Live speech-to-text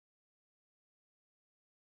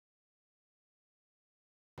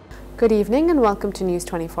Good evening and welcome to News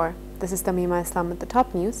 24. This is Tamima Islam with the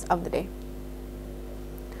top news of the day.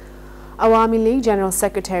 Awami League General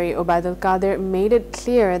Secretary Obaidul Qadir made it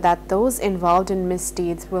clear that those involved in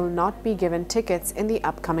misdeeds will not be given tickets in the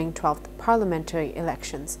upcoming 12th parliamentary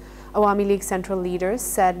elections. Awami League central leaders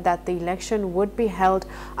said that the election would be held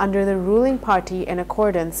under the ruling party in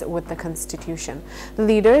accordance with the constitution. The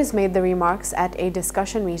leaders made the remarks at a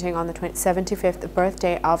discussion meeting on the 75th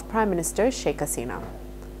birthday of Prime Minister Sheikh Hasina.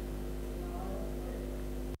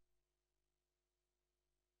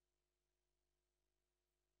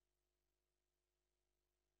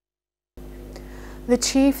 The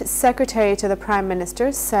Chief Secretary to the Prime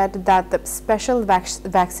Minister said that the special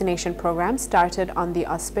vaccination program started on the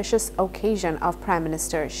auspicious occasion of Prime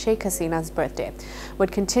Minister Sheikh Hasina's birthday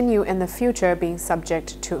would continue in the future, being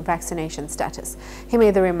subject to vaccination status. He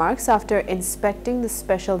made the remarks after inspecting the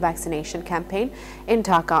special vaccination campaign in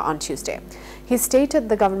Dhaka on Tuesday. He stated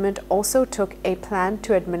the government also took a plan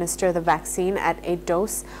to administer the vaccine at a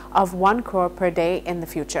dose of 1 crore per day in the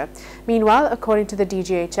future. Meanwhile, according to the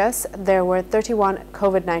DGHS, there were 31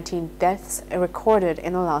 COVID-19 deaths recorded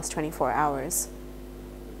in the last 24 hours.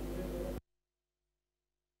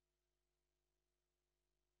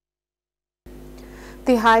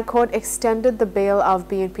 The High Court extended the bail of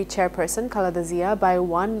BNP chairperson Khaleda Zia by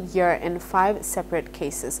 1 year in 5 separate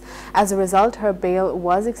cases. As a result, her bail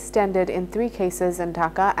was extended in 3 cases in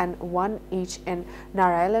Dhaka and 1 each in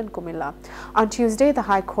Narail and Kumilla. On Tuesday, the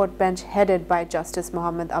High Court bench headed by Justice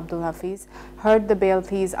Mohammed Abdul Hafiz heard the bail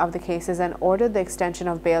pleas of the cases and ordered the extension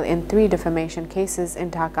of bail in 3 defamation cases in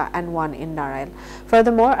Dhaka and 1 in Narail.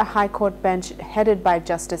 Furthermore, a High Court bench headed by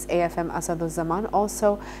Justice AFM Asaduzzaman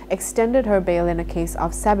also extended her bail in a case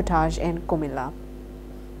of sabotage in Kumilla.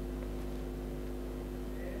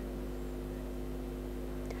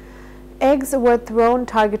 Eggs were thrown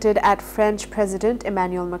targeted at French President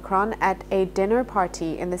Emmanuel Macron at a dinner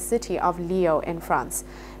party in the city of Lyon in France.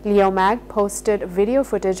 Leo Mag posted video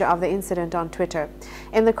footage of the incident on Twitter.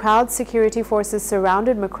 In the crowd, security forces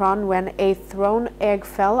surrounded Macron when a thrown egg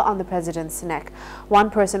fell on the president's neck. One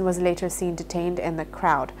person was later seen detained in the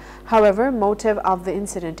crowd. However, motive of the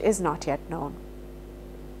incident is not yet known.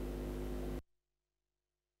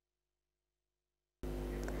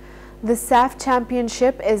 The SAF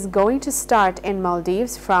Championship is going to start in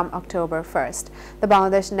Maldives from October 1st. The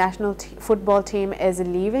Bangladesh national football team is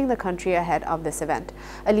leaving the country ahead of this event.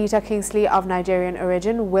 Alita Kingsley of Nigerian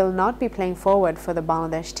origin will not be playing forward for the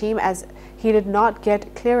Bangladesh team as he did not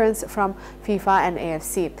get clearance from FIFA and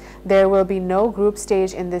AFC. There will be no group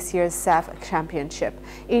stage in this year's SAF Championship.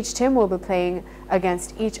 Each team will be playing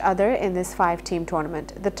against each other in this 5-team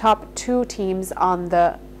tournament. The top 2 teams on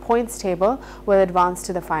the points table will advance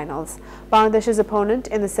to the finals. Bangladesh's opponent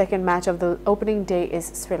in the second match of the opening day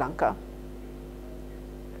is Sri Lanka.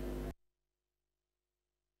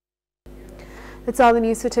 That's all the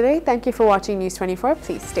news for today. Thank you for watching News 24.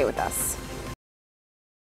 Please stay with us.